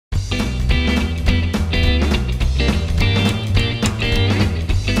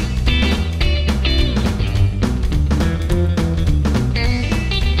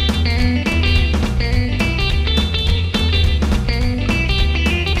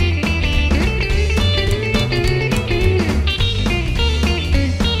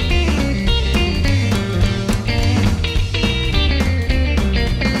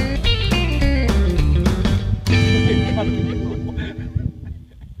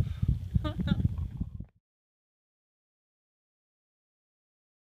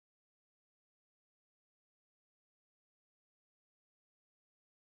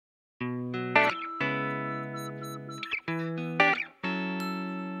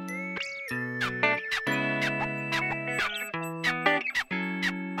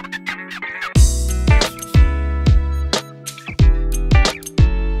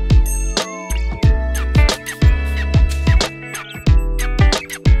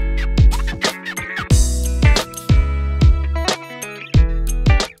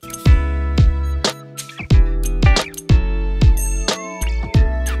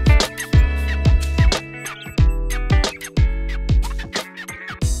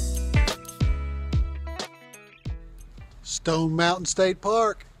Stone Mtn State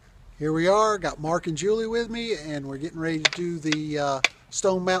Park. Here we are, got Mark and Julie with me, and we're getting ready to do the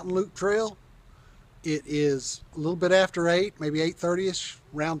Stone Mountain Loop Trail. It is a little bit after 8, maybe 8:30ish,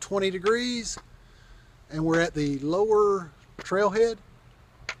 around 20 degrees, and we're at the lower trailhead.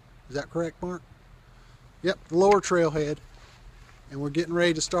 Is that correct, Mark? Yep, the lower trailhead, and we're getting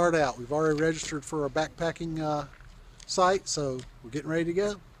ready to start out. We've already registered for a backpacking site, so we're getting ready to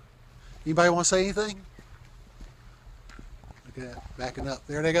go. Anybody want to say anything? Look at that, backing up.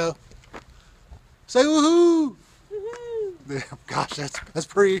 There they go. Say woohoo! Woohoo! Gosh, that's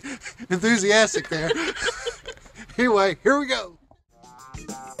pretty enthusiastic there. Anyway, here we go.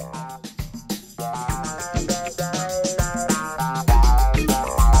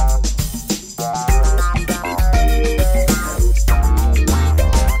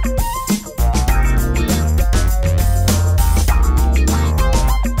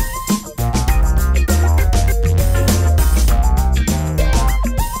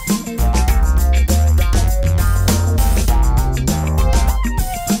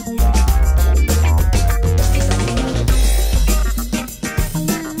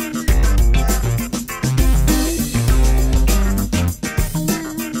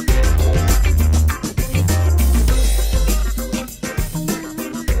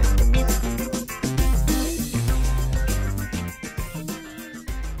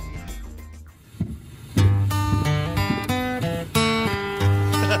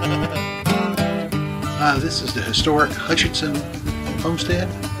 This is the historic Hutchinson homestead.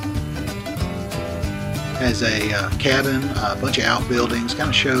 Has a cabin, a bunch of outbuildings. Kind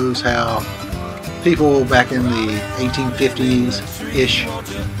of shows how people back in the 1850s-ish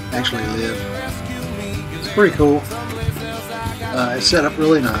actually lived. It's pretty cool. It's set up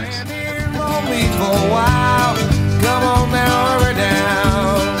really nice. Come on now, hurry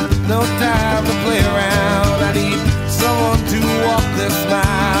down. No time to play around. I need someone to walk this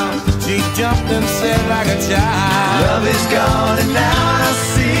mile. She jumped and said like a child, love is gone and now I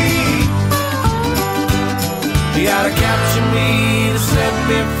see. You gotta capture me to set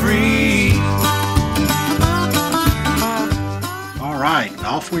me free. Alright,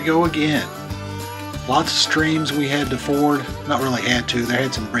 off we go again. Lots of streams we had to ford. Not really had to, there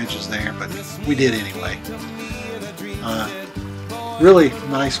had some bridges there, but we did anyway. Really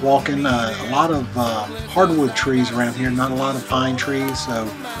nice walking. A lot of hardwood trees around here, not a lot of pine trees, so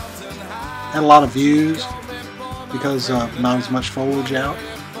had a lot of views because not as much foliage out.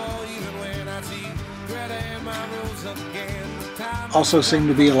 Also seemed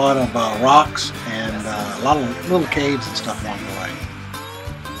to be a lot of rocks and a lot of little caves and stuff along the way.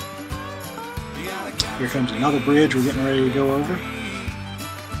 Here comes another bridge we're getting ready to go over.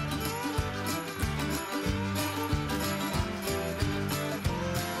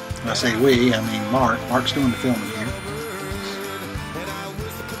 When I say we, I mean Mark. Mark's doing the filming here.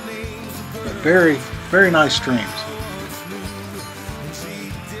 But very, very nice streams.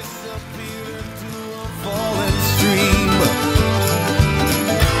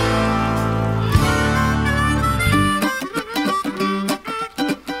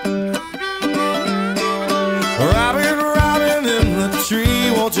 Robin in the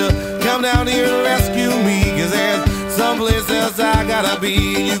tree, won't you come down here and rescue me? 'Cause there's someplace else I gotta be.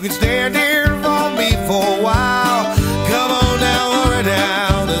 You can stand here for me for a while. Come on now, hurry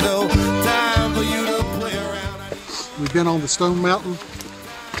down. There's no time for you to play around. We've been on the Stone Mountain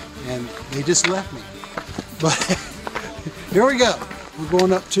and they just left me. But here we go. We're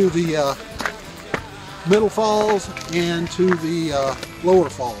going up to the Middle Falls and to the Lower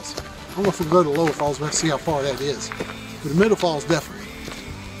Falls. I don't know if we'll go to Lower Falls, we'll have to see how far that is. But the Middle Falls definitely.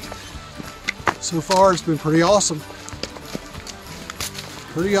 So far it's been pretty awesome.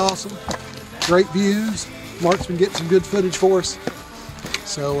 Pretty awesome. Great views. Mark's been getting some good footage for us.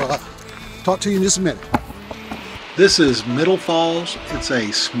 So talk to you in just a minute. This is Middle Falls. It's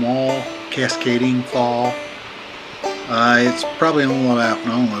a small cascading fall. It's probably only about, I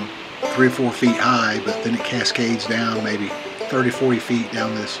don't know, 3 or 4 feet high, but then it cascades down maybe 30, 40 feet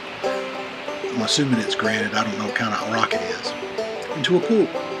down this, I'm assuming it's granite, I don't know what kind of rock it is, into a pool.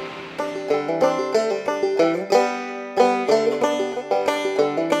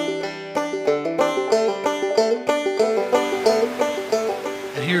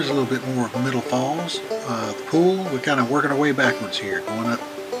 And here's a little bit more of Middle Falls. The pool, we're kind of working our way backwards here, going up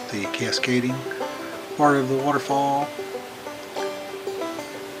the cascading part of the waterfall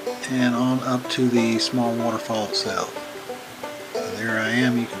and on up to the small waterfall itself. And there I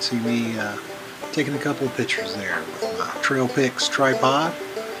am, you can see me taking a couple of pictures there with my Trail Pix tripod.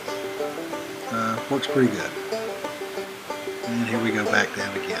 Works pretty good. And And here we go back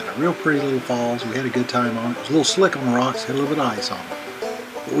down again. A real pretty little falls. We had a good time on it. It was a little slick on the rocks, had a little bit of ice on it.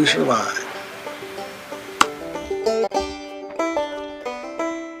 But we survived.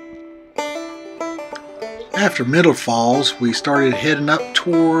 After Middle Falls, we started heading up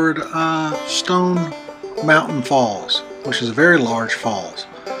toward Stone Mountain Falls, which is a very large falls.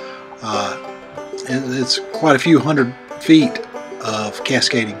 It's quite a few hundred feet of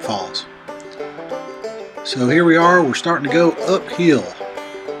cascading falls. So here we are, we're starting to go uphill.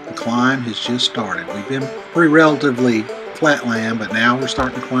 The climb has just started. We've been pretty relatively flat land, but now we're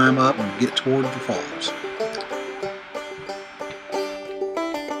starting to climb up and get toward the falls.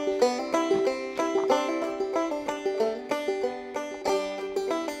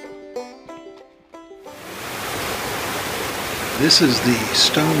 This is the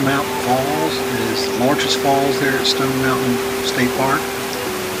Stone Mountain Falls. It is the largest falls there at Stone Mtn State Park.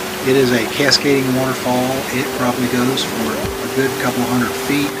 It is a cascading waterfall. It probably goes for a good couple hundred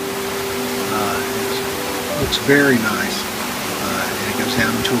feet. It looks very nice. And it goes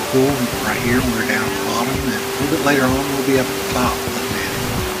down into a pool right here. We're down at the bottom, and a little bit later on we'll be up at the top looking at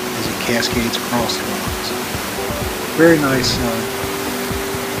it as it cascades across the rocks. Very nice fall.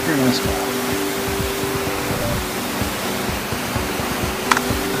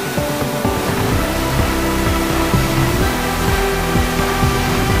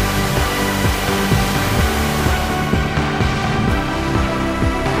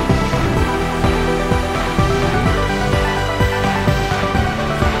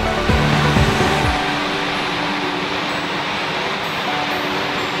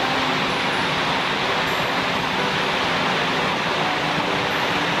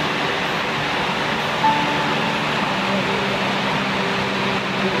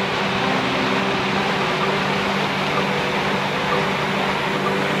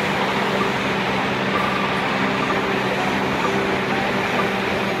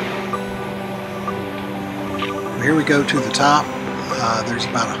 Here we go to the top. There's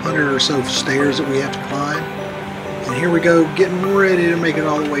about 100 or so stairs that we have to climb. And here we go, getting ready to make it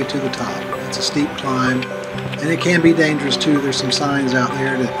all the way to the top. It's a steep climb, and it can be dangerous too. There's some signs out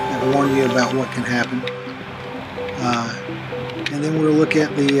there that warn you about what can happen. And then we'll look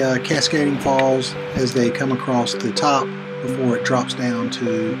at the cascading falls as they come across the top before it drops down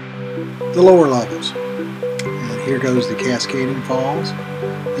to the lower levels. And here goes the cascading falls.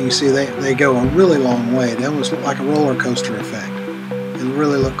 You can see they go a really long way. They almost look like a roller coaster effect. It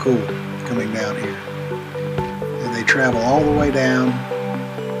really look cool coming down here. And they travel all the way down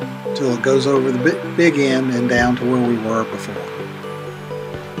until it goes over the big end and down to where we were before.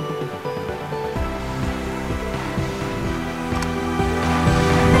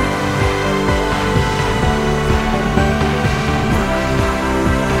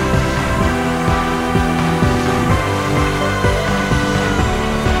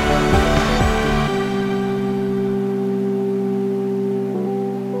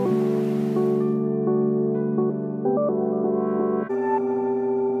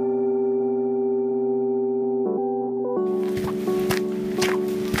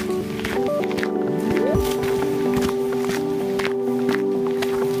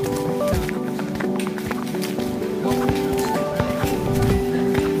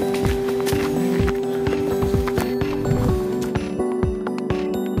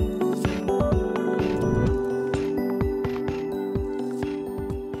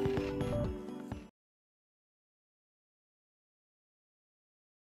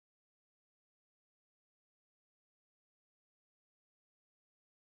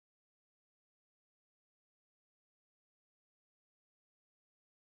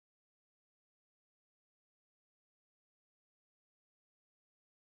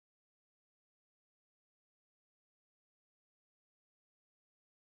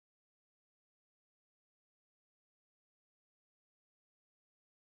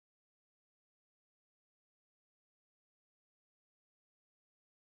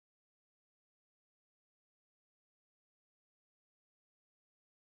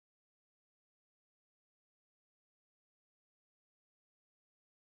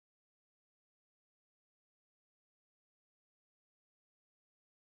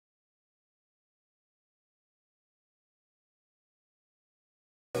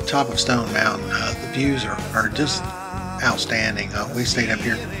 Top of Stone Mountain, the views are just outstanding. We stayed up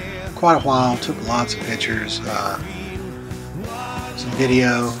here quite a while, took lots of pictures, some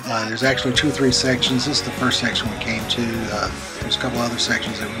video. There's actually 2 or 3 sections. This is the first section we came to. There's a couple other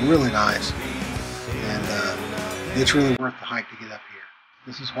sections that were really nice, and it's really worth the hike to get up here.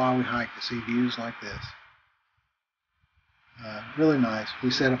 This is why we hike, to see views like this. Really nice.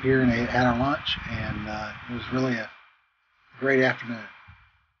 We sat up here and had our lunch, and it was really a great afternoon.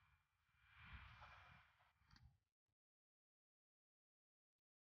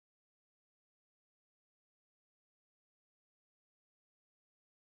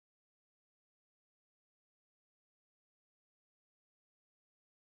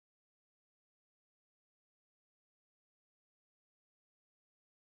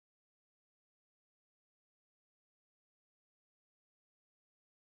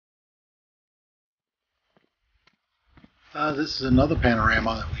 This is another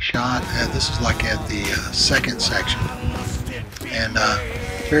panorama that we shot. This is like at the second section, and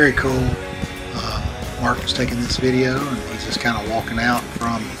very cool. Mark was taking this video, and he's just kind of walking out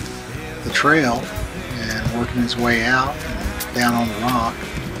from the trail and working his way out and down on the rock,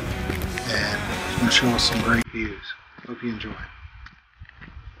 and he's going to show us some great views. Hope you enjoy it.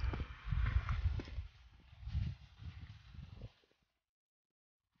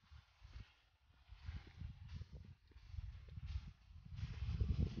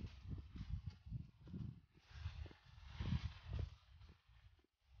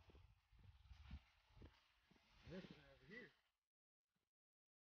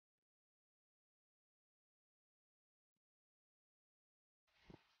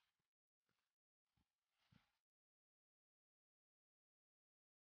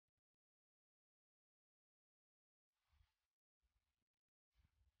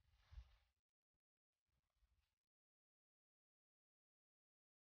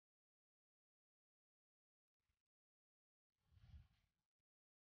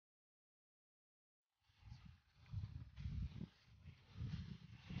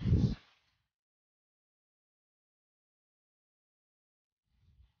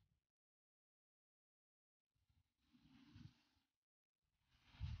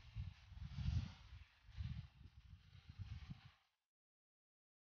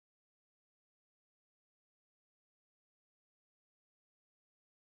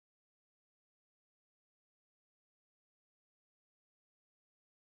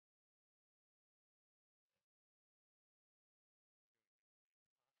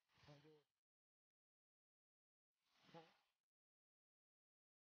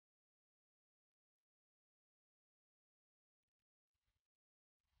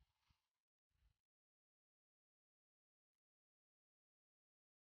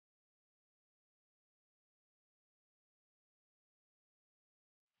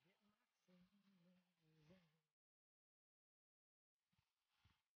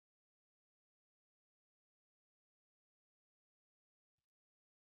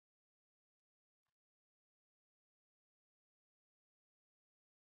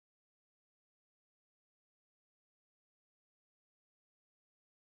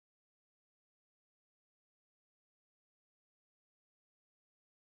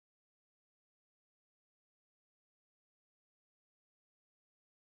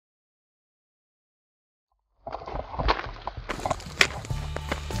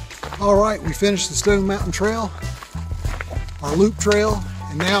 All right, we finished the Stone Mountain Trail, our loop trail,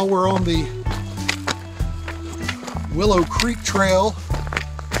 and now we're on the Willow Creek Trail,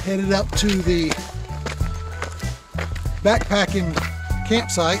 headed up to the backpacking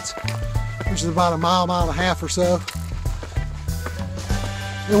campsites, which is about a mile and a half or so.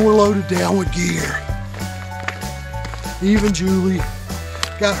 And we're loaded down with gear. Even Julie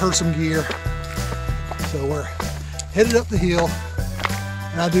got her some gear. So we're headed up the hill.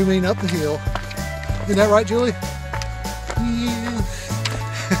 And I do mean up the hill. Isn't that right, Julie? Yeah.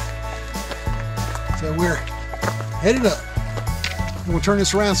 So we're headed up. And we'll turn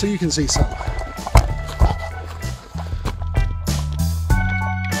this around so you can see some.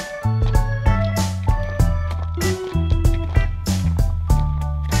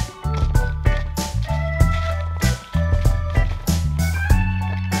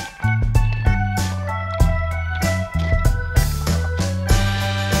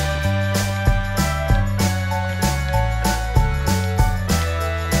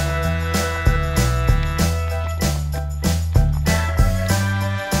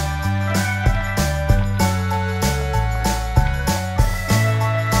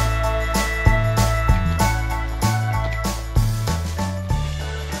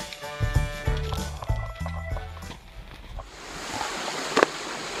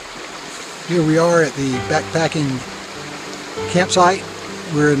 Here we are at the backpacking campsite.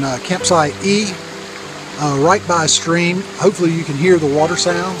 We're in campsite E, right by a stream. Hopefully you can hear the water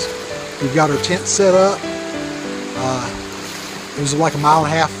sounds. We've got our tent set up. It was like a mile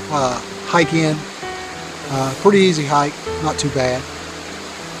and a half hike in. Pretty easy hike, not too bad.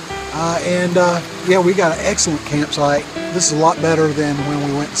 Yeah, we got an excellent campsite. This is a lot better than when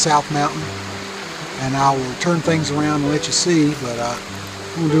we went to South Mountain. and I will turn things around and let you see, but I'm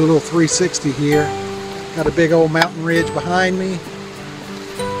going to do a little 360 here. Got a big old mountain ridge behind me,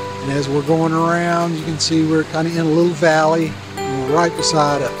 and as we're going around, you can see we're kind of in a little valley, and we're right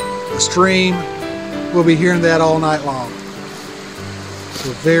beside a stream. We'll be hearing that all night long.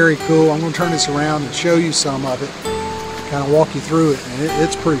 So very cool. I'm going to turn this around and show you some of it, kind of walk you through it, and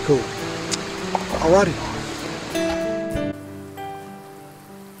it's pretty cool. Alrighty.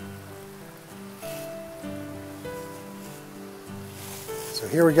 So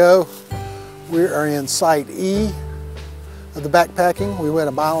here we go. We are in Site E of the backpacking. We went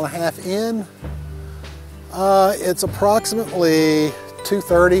 1.5 miles in. It's approximately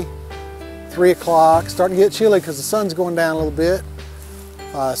 2:30, 3 o'clock. Starting to get chilly because the sun's going down a little bit.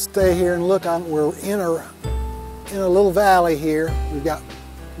 Stay here and look. We're in a little valley here. We've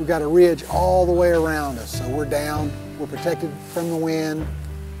got a ridge all the way around us, so we're down. We're protected from the wind.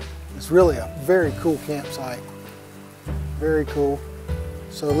 It's really a very cool campsite. Very cool.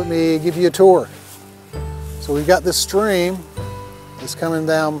 So let me give you a tour. So we've got this stream that's coming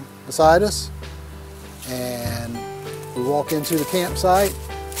down beside us, and we walk into the campsite.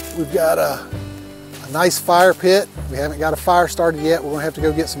 We've got a nice fire pit. We haven't got a fire started yet. We're going to have to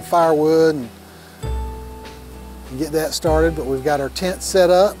go get some firewood and get that started, but we've got our tent set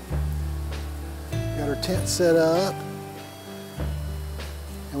up. And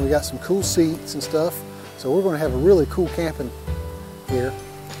we got some cool seats and stuff. So we're going to have a really cool camping here.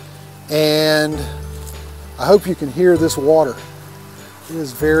 And I hope you can hear this water. It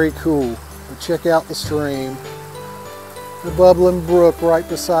is very cool. Check out the stream. The bubbling brook right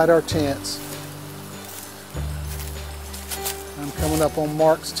beside our tents. I'm coming up on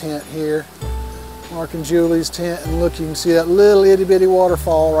Mark's tent here. Mark and Julie's tent, and look, you can see that little itty bitty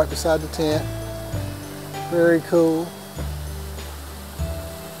waterfall right beside the tent. Very cool.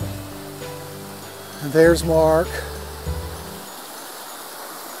 And there's Mark.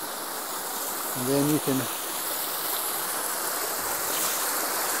 And then you can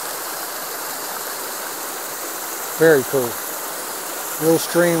very cool. Little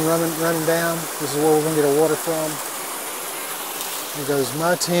stream running down. This is where we're going to get our water from. Here goes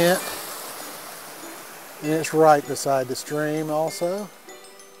my tent. And it's right beside the stream also.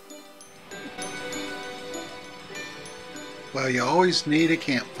 Well, you always need a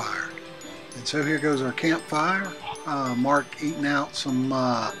campfire. And so here goes our campfire. Mark eating out some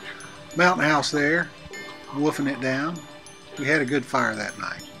Mountain House there, woofing it down. We had a good fire that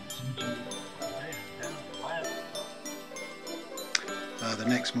night. The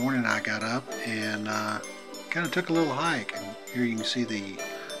next morning I got up and kind of took a little hike. And here you can see the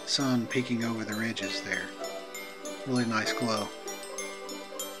sun peeking over the ridges there. Really nice glow.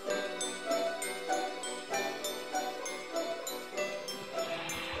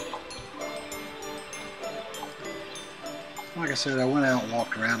 Like I said, I went out and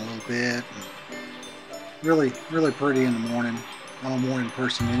walked around a little bit. And really pretty in the morning. I'm a morning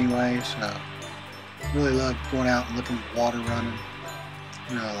person anyway, so really love going out and looking at water running.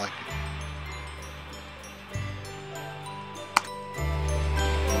 You know, I like it.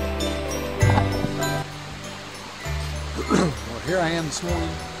 Well, here I am this morning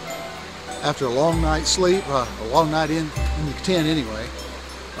after a long night's sleep, a long night in the tent anyway.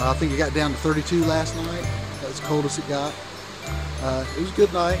 I think it got down to 32 last night. That was the coldest it got. It was a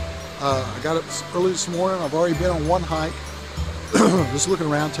good night. I got up early this morning. I've already been on one hike, just looking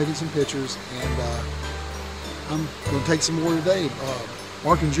around, taking some pictures, and I'm going to take some more today.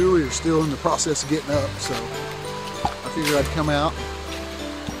 Mark and Julie are still in the process of getting up, so I figured I'd come out,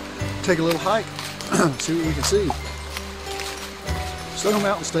 take a little hike, see what we can see. Stone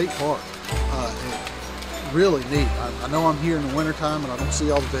Mtn State Park, really neat. I know I'm here in the wintertime and I don't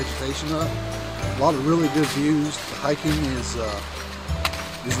see all the vegetation up. A lot of really good views. The hiking is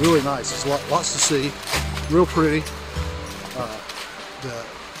really nice. There's lots to see, real pretty. The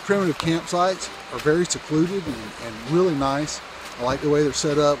primitive campsites are very secluded and really nice. I like the way they're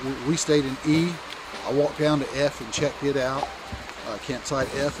set up. We stayed in E. I walked down to F and checked it out, campsite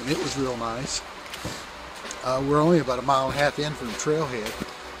F, and it was real nice. We're only about 1.5 miles in from the trailhead,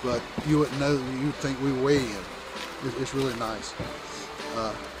 but you wouldn't know, you'd think we were way in. It's really nice.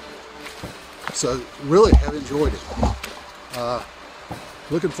 So really have enjoyed it.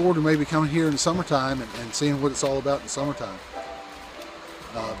 Looking forward to maybe coming here in the summertime and seeing what it's all about in the summertime.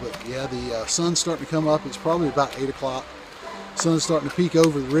 But yeah, the sun's starting to come up. It's probably about 8 o'clock. Sun's starting to peek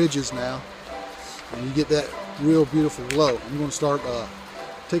over the ridges now, and you get that real beautiful glow. I'm going to start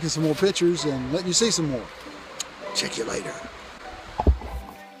taking some more pictures and letting you see some more. Check you later.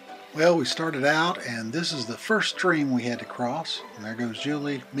 Well, we started out, and this is the first stream we had to cross. And there goes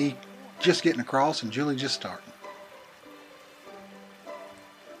Julie, me just getting across and Julie just starting.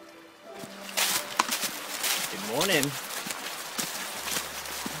 Good morning.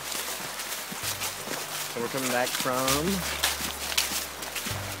 So we're coming back from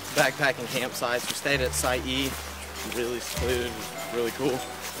backpacking campsites. We stayed at Site E, really secluded, really cool.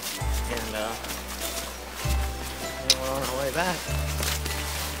 And we're on our way back.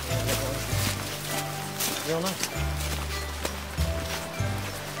 And it was real nice.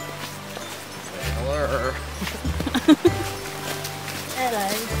 Hello. Hello.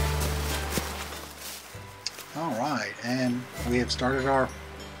 All right, and we have started our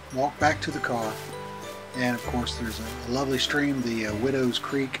walk back to the car. And of course there's a lovely stream, the Widow's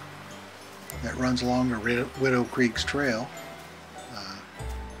Creek, that runs along the Widow Creek's trail.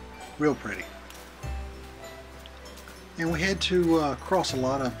 Real pretty. And we had to cross a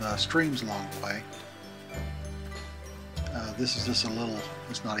lot of streams along the way. This is just a little,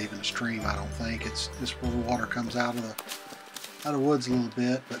 it's not even a stream, I don't think. It's just where the water comes out of the woods a little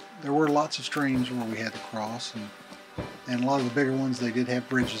bit, but there were lots of streams where we had to cross, and a lot of the bigger ones, they did have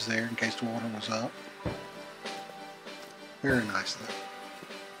bridges there in case the water was up. Very nice though.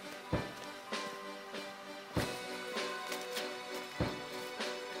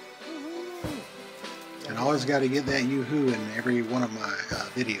 And I always got to get that yoo-hoo in every one of my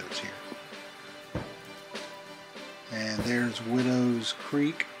videos here. And there's Widow's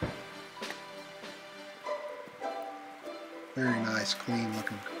Creek. Very nice, clean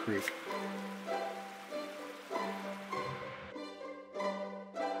looking creek.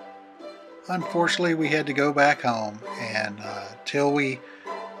 Unfortunately, we had to go back home, and till we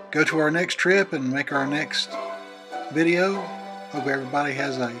go to our next trip and make our next video, hope everybody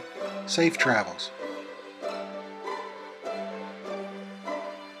has a safe travels.